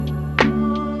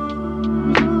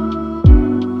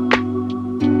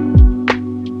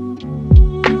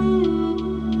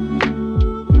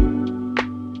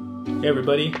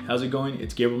everybody, how's it going?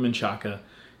 It's Gabriel Menchaca.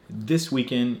 This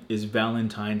weekend is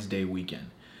Valentine's Day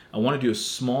weekend. I want to do a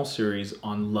small series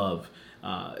on love.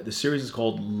 The series is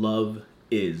called Love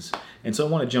Is. And so I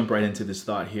want to jump right into this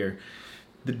thought here.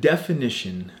 The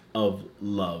definition of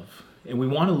love. And we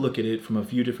want to look at it from a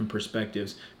few different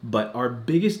perspectives, but our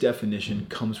biggest definition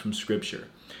comes from Scripture.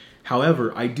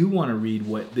 However, I do want to read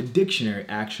what the dictionary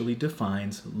actually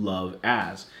defines love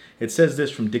as. It says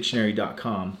this from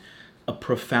dictionary.com: a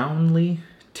profoundly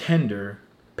tender,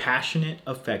 passionate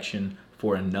affection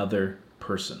for another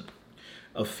person.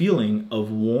 A feeling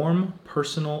of warm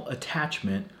personal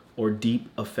attachment or deep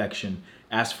affection,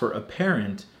 as for a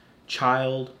parent,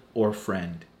 child, or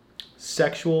friend.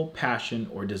 Sexual passion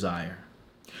or desire.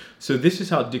 So this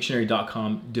is how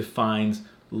dictionary.com defines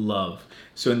love.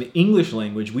 So in the English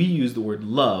language, we use the word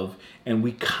love, and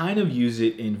we kind of use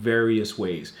it in various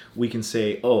ways. We can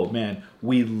say, oh man,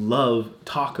 we love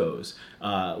tacos.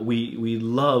 We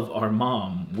love our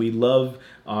mom. We love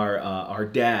our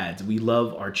dads. We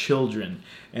love our children.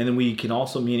 And then we can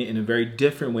also mean it in a very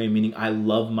different way, meaning I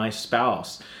love my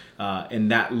spouse.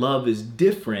 And that love is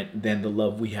different than the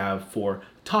love we have for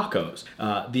tacos.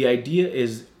 The idea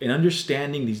is, in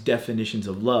understanding these definitions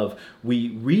of love, we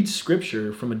read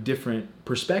Scripture from a different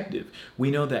perspective.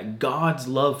 We know that God's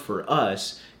love for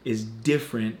us is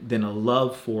different than a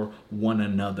love for one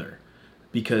another,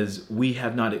 because we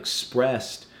have not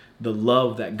expressed the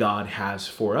love that God has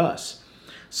for us.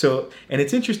 So, and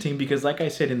it's interesting because, like I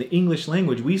said, in the English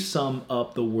language, we sum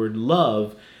up the word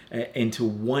love into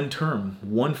one term,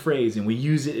 one phrase, and we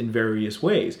use it in various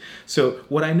ways. So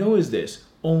what I know is this: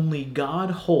 only God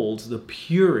holds the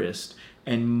purest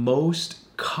and most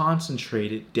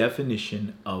concentrated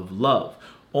definition of love.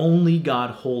 Only God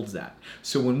holds that.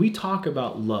 So when we talk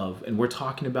about love, and we're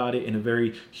talking about it in a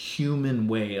very human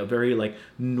way, a very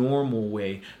normal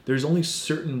way, there's only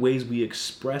certain ways we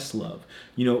express love.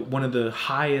 You know, one of the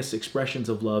highest expressions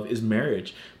of love is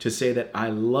marriage. To say that I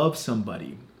love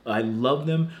somebody, I love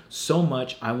them so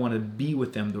much, I want to be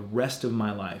with them the rest of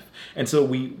my life. And so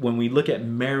when we look at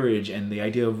marriage and the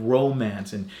idea of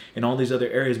romance and all these other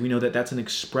areas, we know that that's an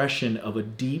expression of a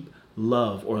deep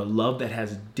love, or a love that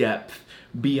has depth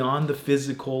beyond the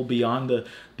physical, beyond the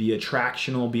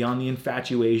attractional, beyond the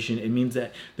infatuation. It means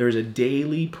that there's a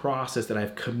daily process that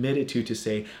I've committed to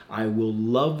say, I will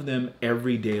love them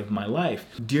every day of my life.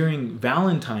 During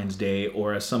Valentine's Day,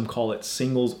 or as some call it,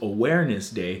 Singles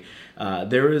Awareness Day,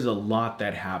 there is a lot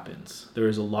that happens. There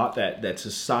is a lot that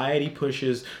society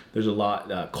pushes. There's a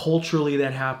lot culturally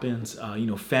that happens.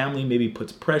 Family maybe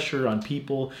puts pressure on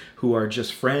people who are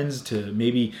just friends to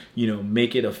maybe,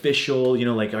 make it official.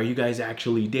 Are you guys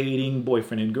actually dating,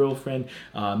 boyfriend and girlfriend?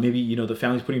 Maybe, the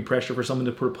family's putting pressure for someone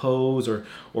to propose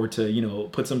or to,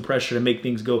 put some pressure to make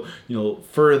things go,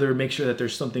 further, make sure that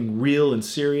there's something real and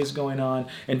serious going on.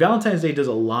 And Valentine's Day does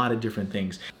a lot of different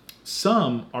things.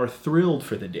 Some are thrilled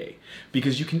for the day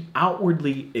because you can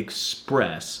outwardly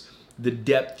express the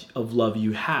depth of love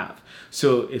you have.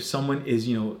 So if someone is,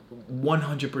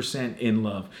 100% in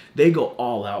love, they go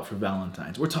all out for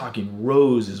Valentine's. We're talking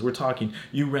roses. We're talking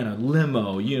you rent a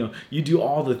limo. You do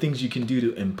all the things you can do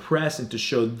to impress and to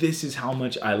show this is how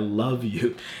much I love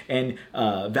you. And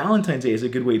Valentine's Day is a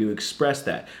good way to express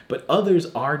that. But others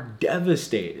are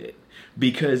devastated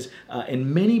because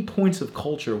in many points of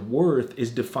culture, worth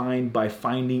is defined by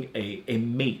finding a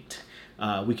mate.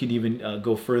 We could even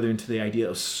go further into the idea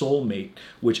of soulmate,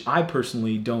 which I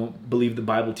personally don't believe the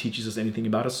Bible teaches us anything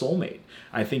about a soulmate.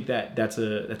 I think that's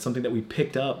something that we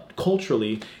picked up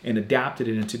culturally and adapted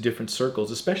it into different circles,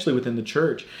 especially within the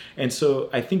church. And so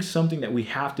I think something that we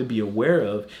have to be aware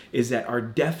of is that our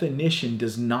definition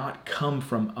does not come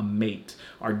from a mate.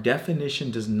 Our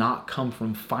definition does not come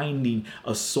from finding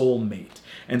a soulmate.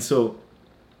 And so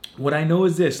what I know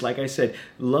is this: like I said,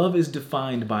 love is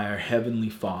defined by our Heavenly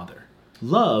Father.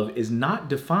 Love is not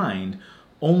defined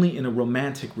only in a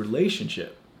romantic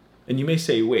relationship. And you may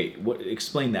say, wait,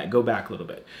 explain that. Go back a little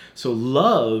bit. So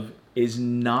love is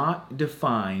not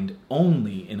defined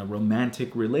only in a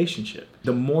romantic relationship.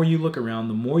 The more you look around,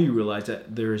 the more you realize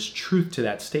that there is truth to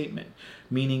that statement.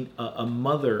 Meaning a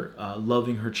mother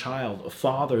loving her child, a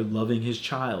father loving his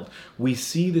child. We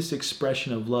see this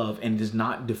expression of love, and it is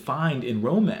not defined in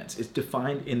romance. It's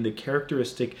defined in the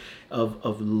characteristic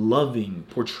of loving,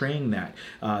 portraying that.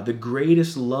 The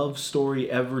greatest love story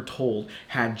ever told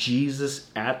had Jesus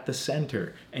at the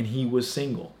center, and he was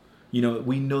single. You know,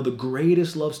 we know the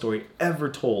greatest love story ever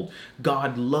told.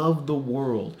 God loved the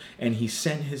world, and he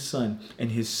sent his son,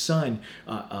 and his son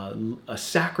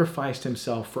sacrificed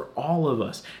himself for all of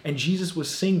us. And Jesus was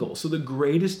single. So the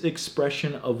greatest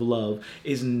expression of love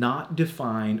is not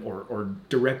defined or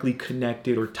directly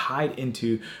connected or tied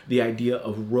into the idea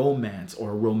of romance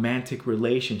or a romantic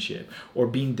relationship, or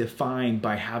being defined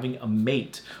by having a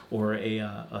mate or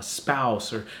a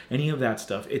spouse or any of that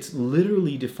stuff. It's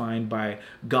literally defined by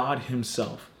God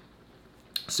himself.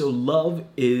 So love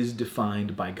is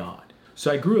defined by God.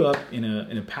 So I grew up in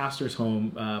a pastor's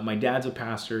home. My dad's a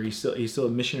pastor. He's still a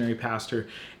missionary pastor.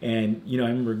 And, you know, I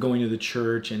remember going to the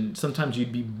church, and sometimes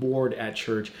you'd be bored at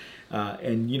church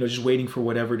and, you know, just waiting for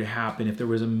whatever to happen, if there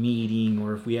was a meeting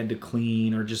or if we had to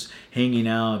clean or just hanging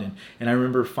out. And I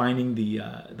remember finding the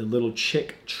little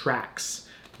Chick tracts.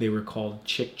 They were called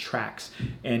Chick tracts,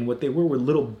 and what they were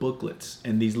little booklets,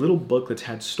 and these little booklets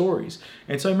had stories.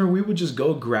 And so I remember we would just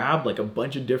go grab like a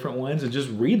bunch of different ones and just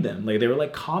read them. Like they were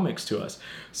like comics to us.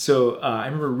 So I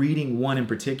remember reading one in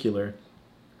particular,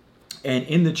 and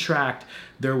in the tract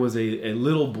there was a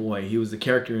little boy. He was the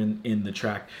character in the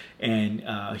tract, and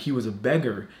he was a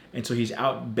beggar. And so he's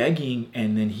out begging,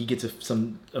 and then he gets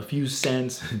a few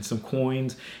cents and some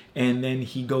coins, and then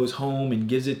he goes home and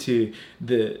gives it to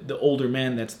the older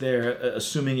man that's there,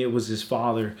 assuming it was his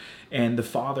father. And the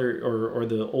father or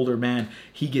the older man,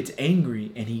 he gets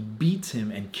angry and he beats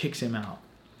him and kicks him out.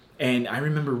 And I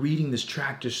remember reading this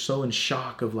tract just so in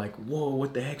shock of like, whoa,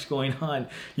 what the heck's going on?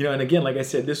 You know, and again, like I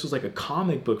said, this was like a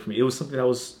comic book for me. It was something I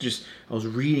was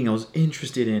reading, I was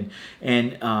interested in.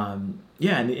 And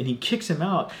and he kicks him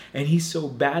out, and he's so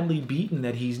badly beaten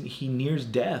that he nears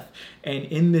death. And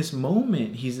in this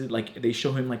moment, he's like, they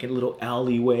show him like a little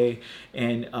alleyway,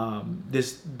 and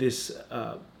this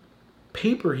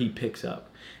paper he picks up,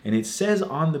 and it says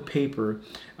on the paper,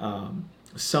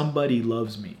 somebody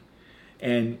loves me.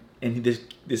 And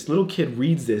this little kid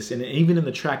reads this, and even in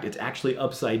the tract, it's actually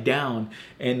upside down.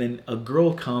 And then a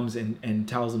girl comes and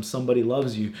tells him, somebody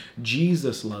loves you.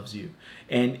 Jesus loves you.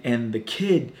 And the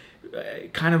kid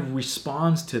kind of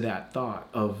responds to that thought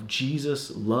of Jesus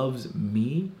loves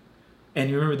me. And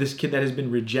you remember this kid that has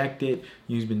been rejected,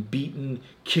 he's been beaten,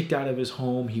 kicked out of his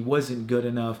home, he wasn't good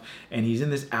enough, and he's in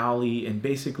this alley, and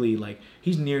basically like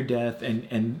he's near death.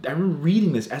 And I remember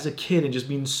reading this as a kid and just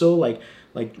being so like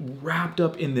wrapped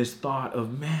up in this thought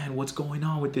of, man, what's going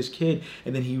on with this kid?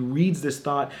 And then he reads this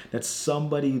thought that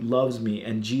somebody loves me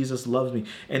and Jesus loves me.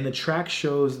 And the track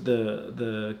shows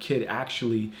the kid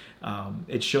actually,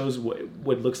 it shows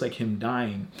what looks like him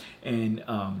dying. And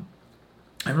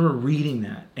I remember reading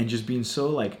that and just being so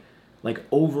like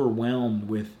overwhelmed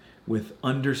with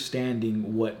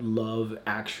understanding what love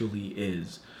actually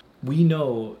is. We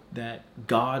know that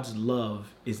God's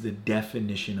love is the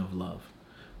definition of love.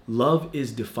 Love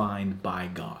is defined by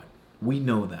God. We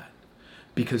know that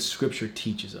because Scripture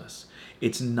teaches us.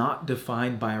 It's not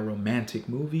defined by a romantic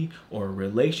movie or a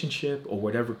relationship or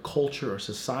whatever culture or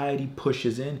society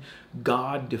pushes in.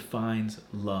 God defines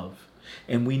love.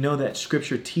 And we know that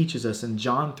Scripture teaches us in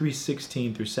John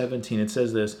 3:16 through 17, it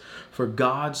says this, "For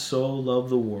God so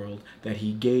loved the world that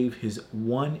he gave his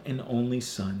one and only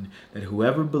Son, that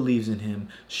whoever believes in him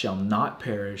shall not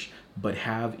perish, but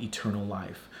have eternal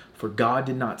life. For God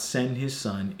did not send his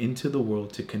Son into the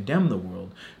world to condemn the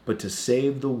world, but to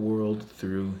save the world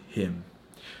through him."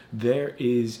 There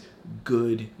is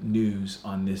good news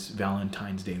on this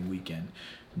Valentine's Day weekend.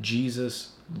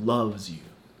 Jesus loves you.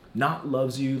 Not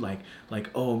loves you like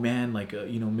oh man, like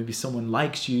maybe someone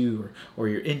likes you or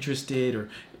you're interested, or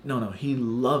no, he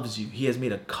loves you. He has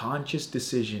made a conscious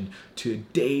decision to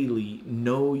daily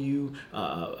know you,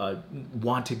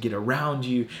 want to get around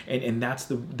you, and that's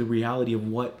the reality of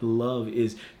what love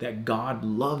is, that God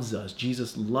loves us,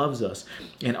 Jesus loves us,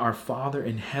 and our Father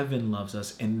in heaven loves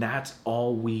us, and that's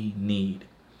all we need.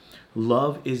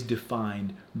 Love is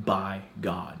defined by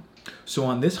God. So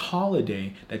on this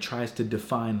holiday that tries to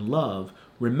define love,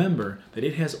 remember that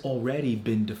it has already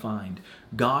been defined.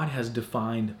 God has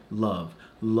defined love.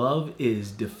 Love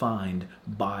is defined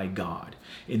by God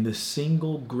in the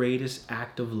single greatest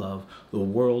act of love the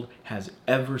world has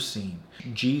ever seen.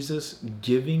 Jesus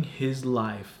giving his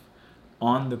life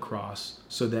on the cross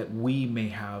so that we may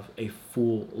have a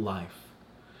full life.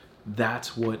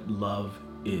 That's what love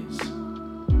is.